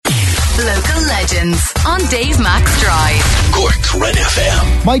Local legends on Dave Max Drive. Cork's Red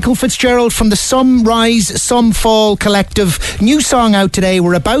FM. Michael Fitzgerald from the Some Rise, Some Fall collective. New song out today.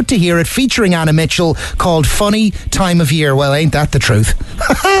 We're about to hear it, featuring Anna Mitchell, called Funny Time of Year. Well, ain't that the truth?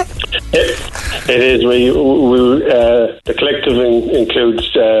 It is. The collective includes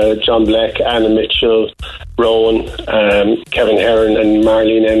John Black, Anna Mitchell, Rowan, Kevin Heron and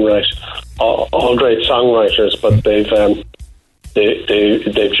Marlene Enright. All great songwriters, but they've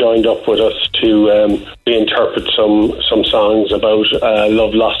joined up with us to reinterpret some songs about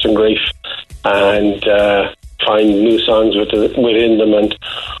love, loss and grief, and find new songs within them. And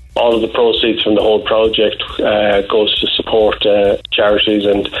all of the proceeds from the whole project goes to support charities.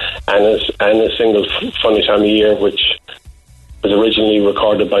 And Anna's single Funny Time of Year, which was originally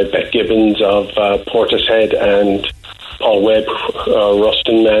recorded by Beck Gibbons of Portishead and Paul Webb,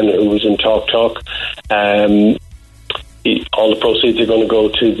 Rustin Man, who was in Talk Talk. All the proceeds are going to go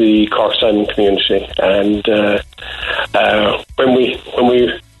to the Cork Simon community. And when we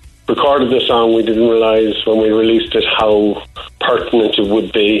recorded the song, we didn't realise when we released it how pertinent it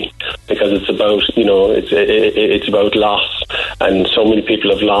would be, because it's about, it's about loss, and so many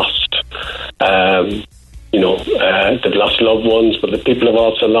people have lost. They've lost loved ones, but the people have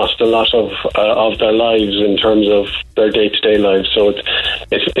also lost a lot of their lives in terms of their day-to-day lives. So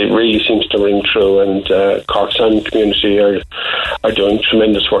it really seems to ring true, and Cork Simon community are doing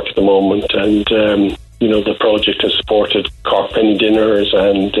tremendous work at the moment, and the project has supported Cork Penny Dinners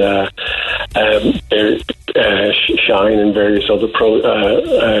and Shine and various other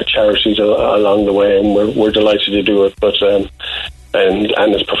charities along the way, and we're delighted to do it. But and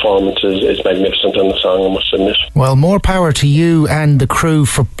Anna's performance is magnificent on the song, I must admit. Well, more power to you and the crew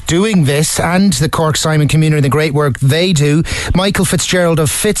for doing this, and the Cork Simon community, the great work they do. Michael Fitzgerald of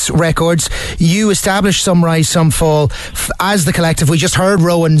Fitz Records, you established Some Rise, Some Fall as the collective. We just heard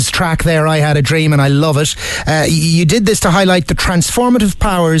Rowan's track there, I Had a Dream, and I love it. You did this to highlight the transformative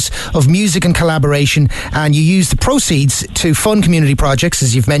powers of music and collaboration, and you used the proceeds to fund community projects,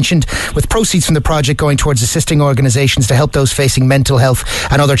 as you've mentioned, with proceeds from the project going towards assisting organisations to help those facing mental health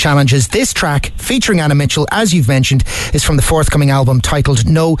and other challenges. This track, featuring Anna Mitchell, as you've mentioned, is from the forthcoming album titled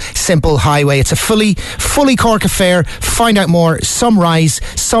No Simple Highway. It's a fully Cork affair. Find out more,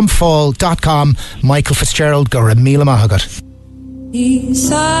 somerisesomefall.com. Michael Fitzgerald, Gora Mila Mahagat. These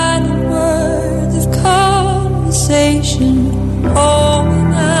silent words of conversation,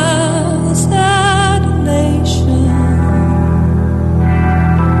 holding us adulation.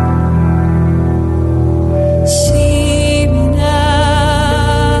 See me now.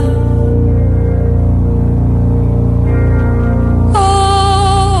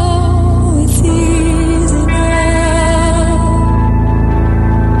 Oh, it's easy now.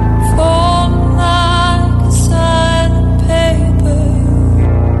 Falling like a silent paper,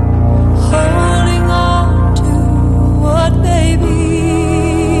 holding on to what may be.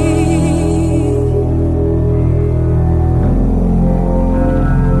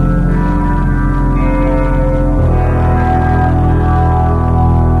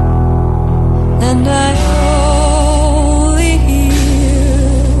 And I only hear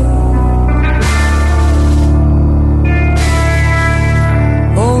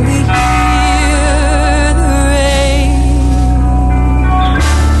the rain,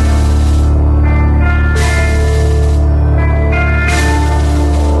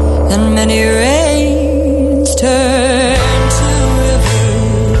 and many rains turn to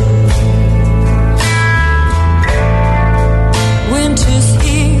rivers. Winter's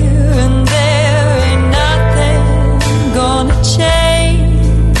here and there ain't nothing gonna change.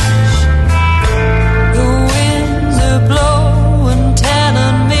 The winds are blowing,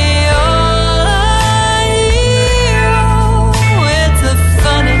 telling me all I hear. Oh, it's a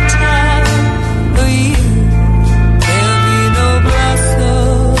funny time of year. There'll be no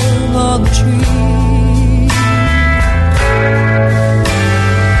blossom on the tree.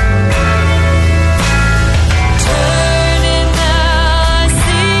 Turning now, I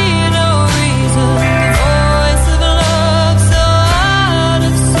see no reason. The voice of love so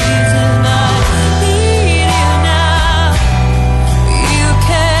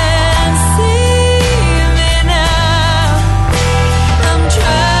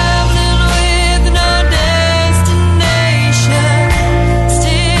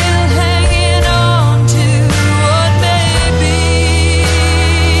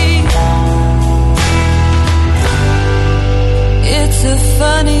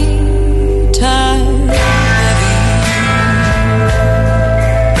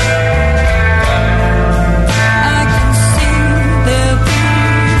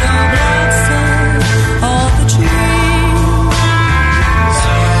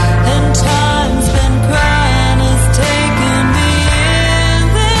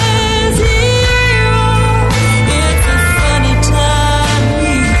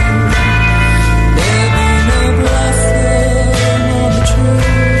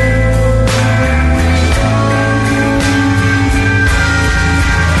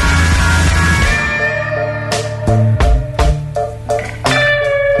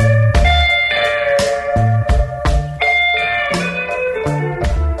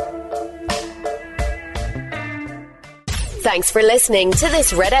Thanks for listening to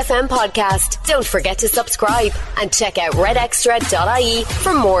this Red FM podcast. Don't forget to subscribe and check out redextra.ie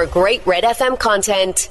for more great Red FM content.